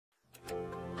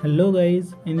Hello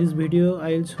guys, in this video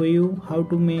I'll show you how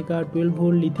to make a 12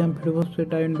 volt lithium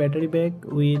phosphate ion battery pack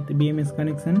with BMS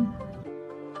connection.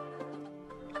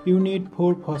 You need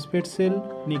 4 phosphate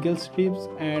cell, nickel strips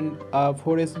and a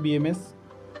 4S BMS.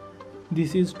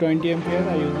 This is 20 ampere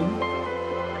I using.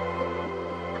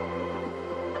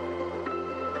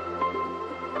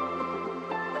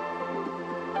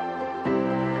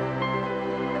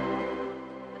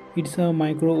 It's a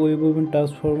micro wave oven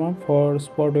transformer for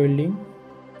spot welding.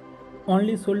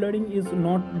 Only soldering is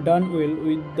not done well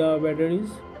with the batteries.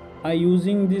 I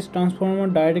using this transformer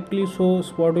directly, so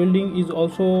spot welding is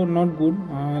also not good.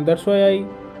 That's why I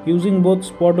using both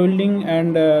spot welding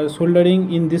and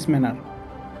soldering in this manner.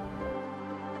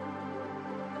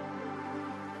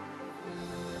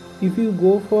 If you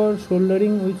go for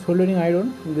soldering with soldering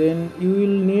iron, then you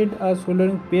will need a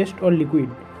soldering paste or liquid.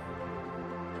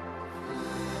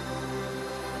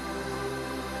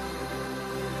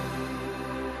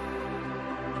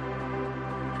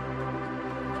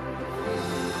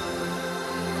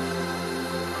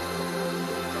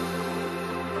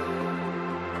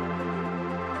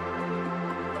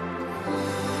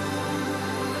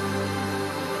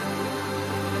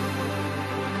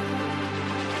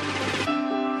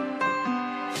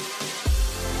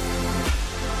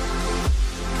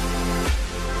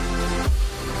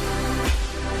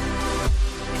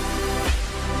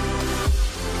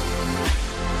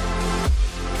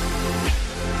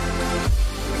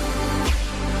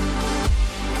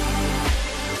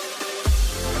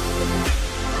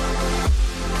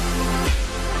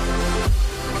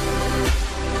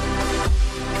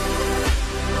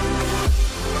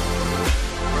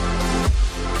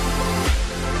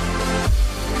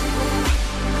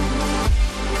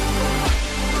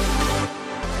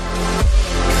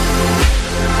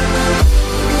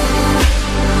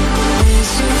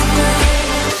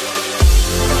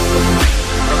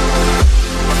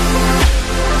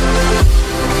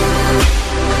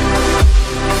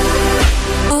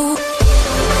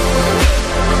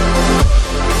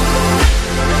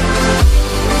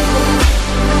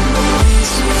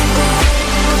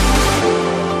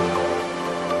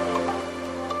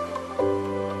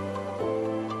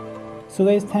 So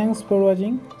guys, thanks for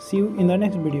watching. See you in the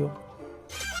next video.